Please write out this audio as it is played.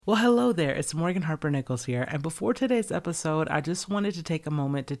Well, hello there. It's Morgan Harper Nichols here. And before today's episode, I just wanted to take a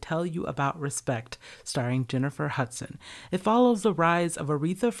moment to tell you about Respect, starring Jennifer Hudson. It follows the rise of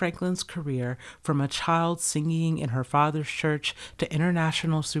Aretha Franklin's career from a child singing in her father's church to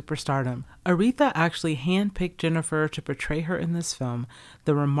international superstardom. Aretha actually handpicked Jennifer to portray her in this film,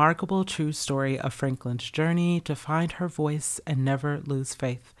 the remarkable true story of Franklin's journey to find her voice and never lose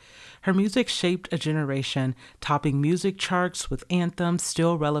faith. Her music shaped a generation, topping music charts with anthems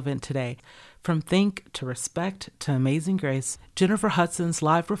still relevant today. From Think to Respect to Amazing Grace, Jennifer Hudson's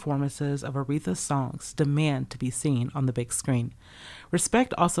live performances of Aretha's songs demand to be seen on the big screen.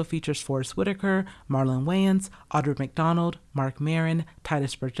 Respect also features Forest Whitaker, Marlon Wayans, Audra McDonald, Marc Maron,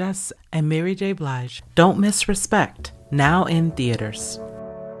 Tituss Burgess, and Mary J. Blige. Don't miss Respect, now in theaters.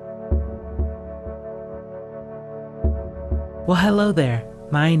 Well, hello there.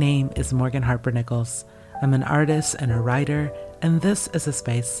 My name is Morgan Harper Nichols. I'm an artist and a writer, and this is a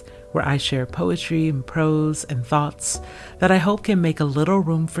space where I share poetry and prose and thoughts that I hope can make a little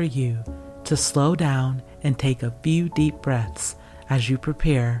room for you to slow down and take a few deep breaths as you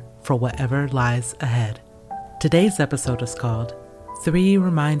prepare for whatever lies ahead. Today's episode is called 3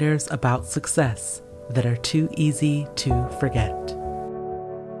 Reminders About Success That Are Too Easy to Forget.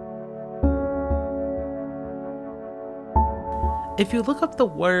 If you look up the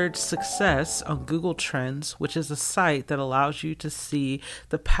word success on Google Trends, which is a site that allows you to see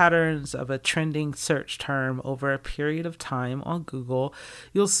the patterns of a trending search term over a period of time on Google,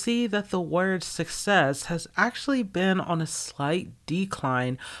 you'll see that the word success has actually been on a slight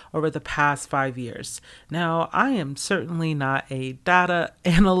decline over the past 5 years. Now, I am certainly not a data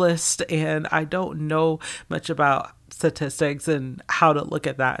analyst, and I don't know much about statistics and how to look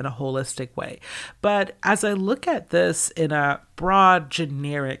at that in a holistic way. But as I look at this in a broad,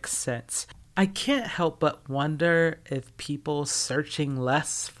 generic sense, I can't help but wonder if people searching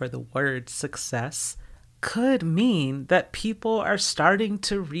less for the word success could mean that people are starting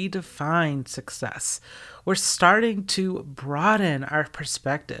to redefine success. We're starting to broaden our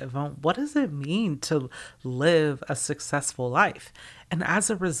perspective on what does it mean to live a successful life. And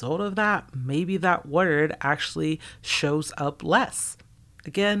as a result of that, maybe that word actually shows up less.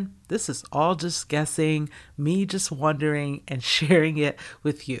 Again, this is all just guessing, me just wondering and sharing it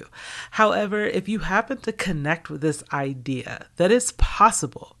with you. However, if you happen to connect with this idea that it's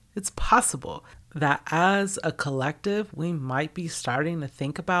possible that as a collective, we might be starting to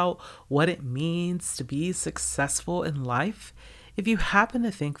think about what it means to be successful in life, if you happen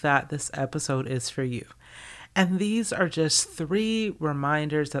to think that, this episode is for you. And these are just 3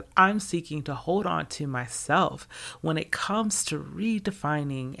 reminders that I'm seeking to hold on to myself when it comes to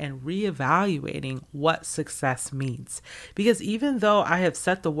redefining and reevaluating what success means. Because even though I have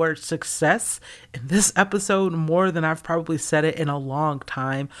said the word success in this episode more than I've probably said it in a long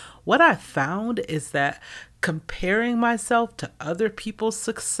time, what I found is that comparing myself to other people's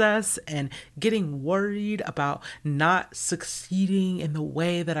success and getting worried about not succeeding in the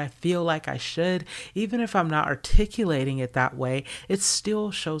way that I feel like I should, even if I'm not articulating it that way, it still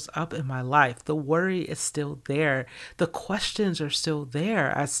shows up in my life. The worry is still there. The questions are still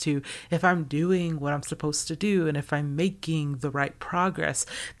there as to if I'm doing what I'm supposed to do and if I'm making the right progress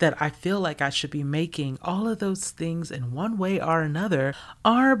that I feel like I should be making. All of those things in one way or another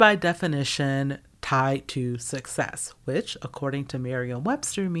are by definition tied to success, which, according to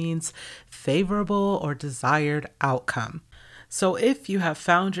Merriam-Webster, means favorable or desired outcome. So if you have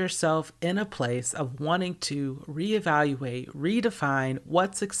found yourself in a place of wanting to reevaluate, redefine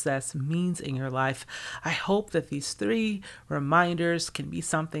what success means in your life, I hope that these 3 reminders can be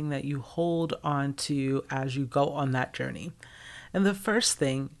something that you hold on to as you go on that journey. And the first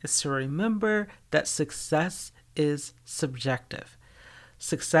thing is to remember that success is subjective.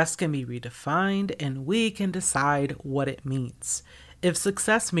 Success can be redefined, and we can decide what it means. If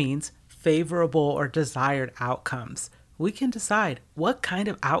success means favorable or desired outcomes, we can decide what kind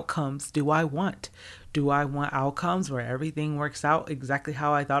of outcomes do I want. Do I want outcomes where everything works out exactly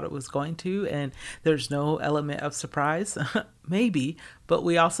how I thought it was going to and there's no element of surprise? Maybe, but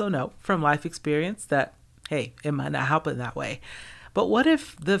we also know from life experience that, hey, it might not happen that way. But what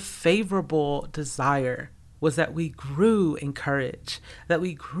if the favorable desire was that we grew in courage, that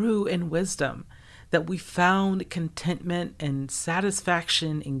we grew in wisdom, that we found contentment and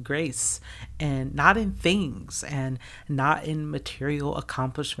satisfaction in grace and not in things and not in material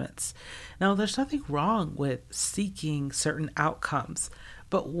accomplishments. Now, there's nothing wrong with seeking certain outcomes,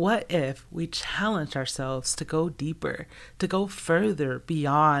 but what if we challenge ourselves to go deeper, to go further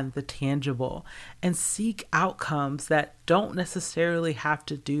beyond the tangible and seek outcomes that don't necessarily have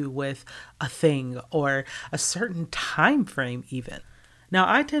to do with a thing or a certain time frame even? Now,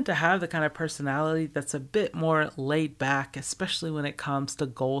 I tend to have the kind of personality that's a bit more laid back, especially when it comes to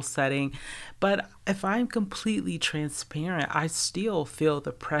goal setting. But if I'm completely transparent, I still feel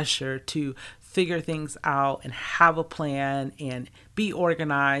the pressure to figure things out and have a plan and be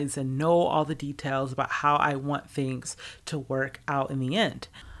organized and know all the details about how I want things to work out in the end.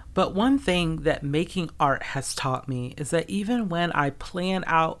 But one thing that making art has taught me is that even when I plan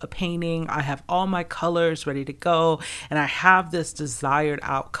out a painting, I have all my colors ready to go, and I have this desired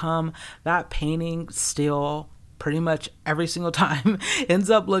outcome, that painting still pretty much every single time ends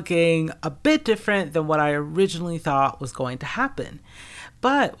up looking a bit different than what I originally thought was going to happen.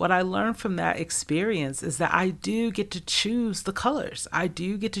 But what I learned from that experience is that I do get to choose the colors. I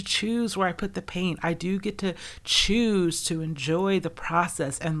do get to choose where I put the paint. I do get to choose to enjoy the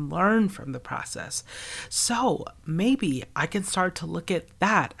process and learn from the process. So maybe I can start to look at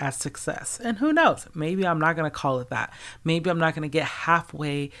that as success. And who knows? Maybe I'm not going to call it that. Maybe I'm not going to get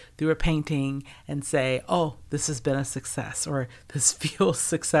halfway through a painting and say, oh, this has been a success or this feels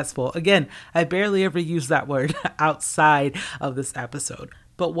successful. Again, I barely ever use that word outside of this episode.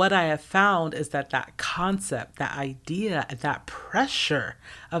 But what I have found is that that concept, that idea, and that pressure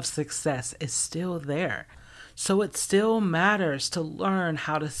of success is still there. So it still matters to learn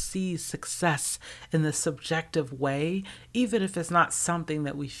how to see success in the subjective way, even if it's not something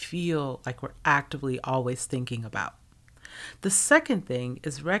that we feel like we're actively always thinking about. The second thing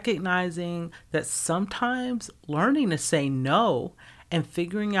is recognizing that sometimes learning to say no and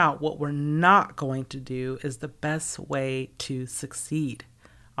figuring out what we're not going to do is the best way to succeed.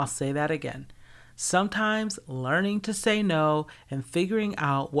 I'll say that again. Sometimes learning to say no and figuring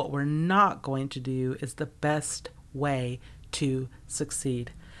out what we're not going to do is the best way to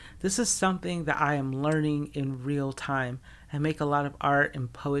succeed. This is something that I am learning in real time. I make a lot of art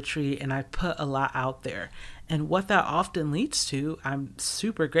and poetry, and I put a lot out there. And what that often leads to, I'm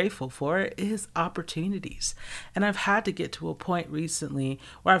super grateful for, is opportunities. And I've had to get to a point recently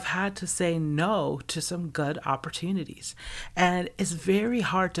where I've had to say no to some good opportunities. And it's very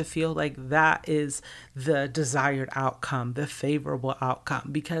hard to feel like that is the desired outcome, the favorable outcome,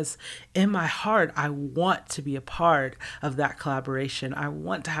 because in my heart, I want to be a part of that collaboration. I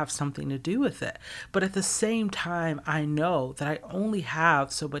want to have something to do with it. But at the same time, I know that I only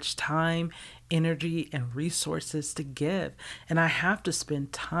have so much time, energy, and resources to give. And I have to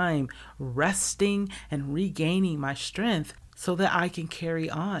spend time resting and regaining my strength so that I can carry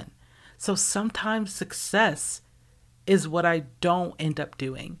on. So sometimes success is what I don't end up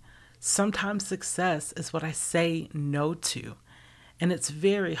doing. Sometimes success is what I say no to. And it's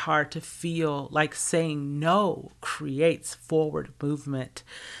very hard to feel like saying no creates forward movement,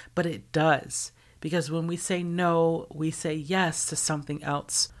 but it does. Because when we say no, we say yes to something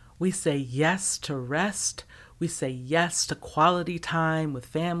else. We say yes to rest. We say yes to quality time with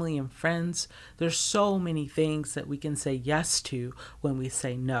family and friends. There's so many things that we can say yes to when we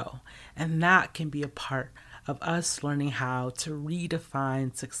say no. And that can be a part of us learning how to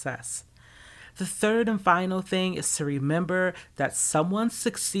redefine success. The third and final thing is to remember that someone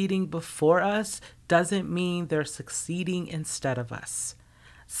succeeding before us doesn't mean they're succeeding instead of us.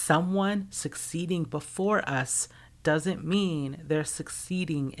 Someone succeeding before us doesn't mean they're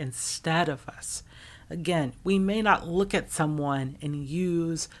succeeding instead of us. Again, we may not look at someone and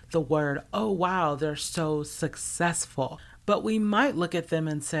use the word, oh wow, they're so successful. But we might look at them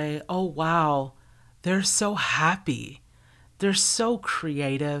and say, oh wow, they're so happy. They're so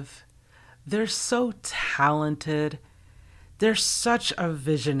creative. They're so talented. They're such a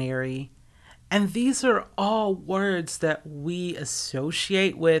visionary. And these are all words that we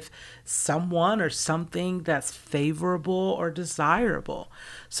associate with someone or something that's favorable or desirable.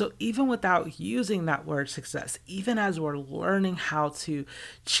 So even without using that word success, even as we're learning how to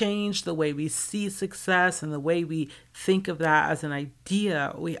change the way we see success and the way we think of that as an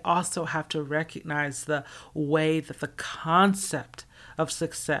idea, we also have to recognize the way that the concept of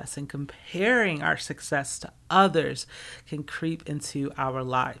success and comparing our success to others can creep into our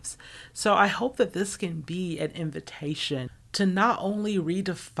lives. So I hope that this can be an invitation to not only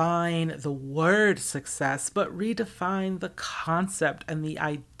redefine the word success, but redefine the concept and the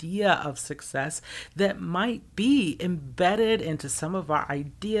idea of success that might be embedded into some of our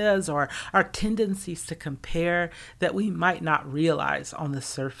ideas or our tendencies to compare that we might not realize on the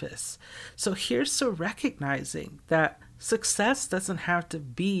surface. So here's to recognizing that success doesn't have to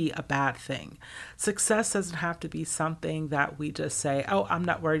be a bad thing. Success doesn't have to be something that we just say, oh, I'm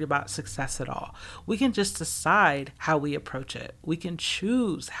not worried about success at all. We can just decide how we approach it. We can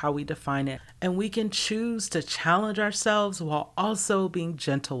choose how we define it. And we can choose to challenge ourselves while also being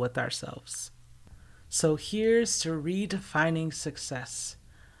gentle with ourselves. So here's to redefining success.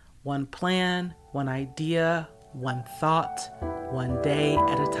 One plan, one idea, one thought, one day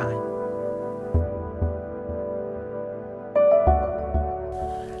at a time.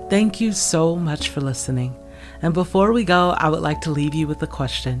 Thank you so much for listening. And before we go, I would like to leave you with a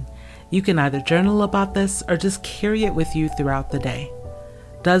question. You can either journal about this or just carry it with you throughout the day.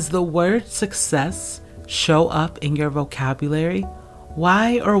 Does the word success show up in your vocabulary?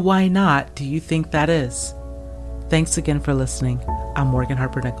 Why or why not do you think that is? Thanks again for listening. I'm Morgan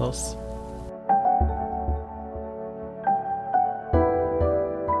Harper Nichols.